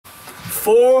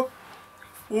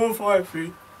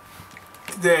453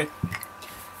 today.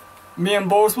 Me and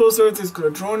Boss Wilson is gonna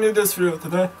join you this video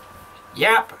today.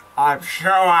 Yep, I'm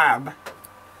sure am.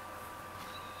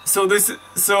 So this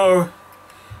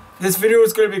video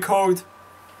is gonna be called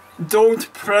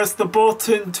Don't Press the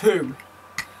Button 2.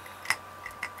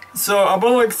 So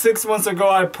about like 6 months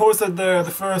ago I posted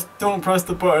the first Don't Press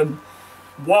the Button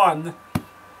 1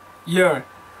 year.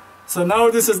 So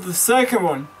now this is the second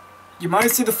one. You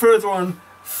might see the third one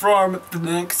from the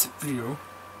next video.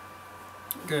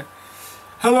 Okay.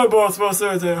 Hello Boss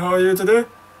Wilson, how are you today?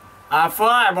 I'm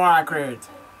fine, Margaret.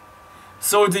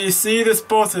 So do you see this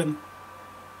button?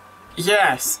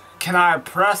 Yes. Can I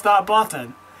press that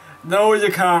button? No,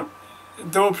 you can't.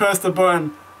 Don't press the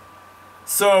button.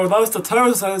 So that's the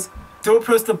title says, don't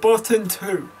press the button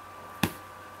 2.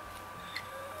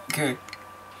 Okay.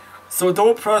 So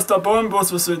don't press the button,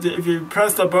 Boss Wilson. If you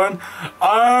press the button,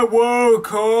 I will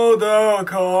call the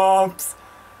cops.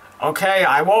 Okay,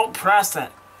 I won't press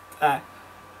it.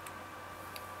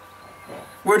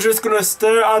 We're just gonna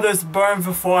stare at this button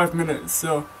for 5 minutes,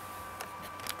 so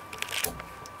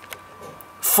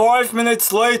 5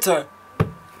 minutes later.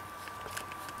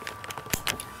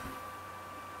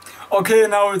 Okay,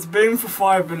 now it's been for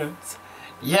 5 minutes.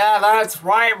 Yeah, that's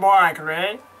right,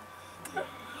 Margaret.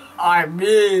 I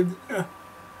mean,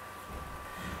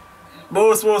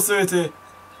 Boss Wilson.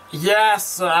 Yes,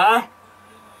 sir.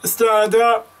 Stand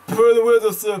up, put the window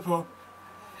slipper.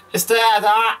 Stand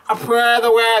up, put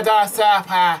the window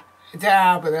slipper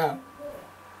down below.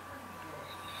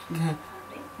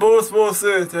 Boss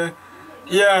Wilson.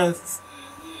 Yes.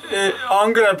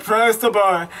 I'm gonna press the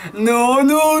button. No.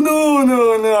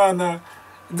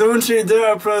 Don't you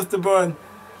dare press the button.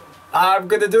 I'm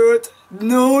gonna do it.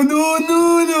 No.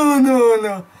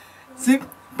 See,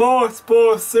 Boss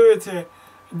Wilson.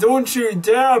 Don't you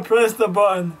dare press the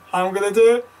button. I'm gonna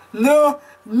do it. No.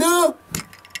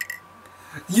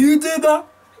 You did that.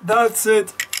 That's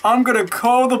it. I'm gonna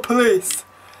call the police.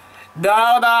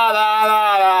 No.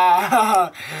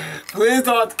 Please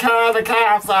don't call the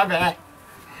cops on me.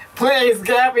 Please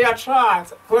give me a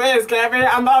chance. Please give me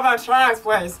another chance,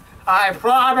 please. I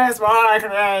promise,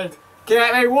 Margaret.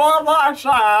 Give me one more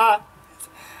chance.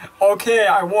 Okay,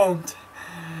 I won't.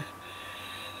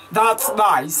 That's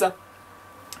nice.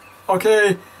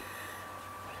 Okay.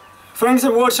 Thanks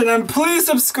for watching, and please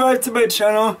subscribe to my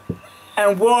channel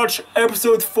and watch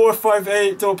episode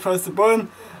 458, Don't Press the Button,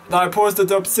 that I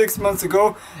posted up 6 months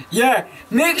ago. Yeah,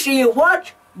 make sure you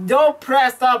watch Don't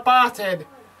Press the Button.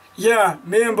 Yeah,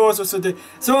 me and Boss Wilson did.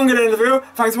 So I'm gonna end the video.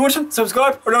 Thanks for watching,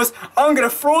 subscribe, or else I'm gonna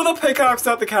throw the pickaxe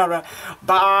at the camera.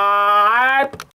 Bye!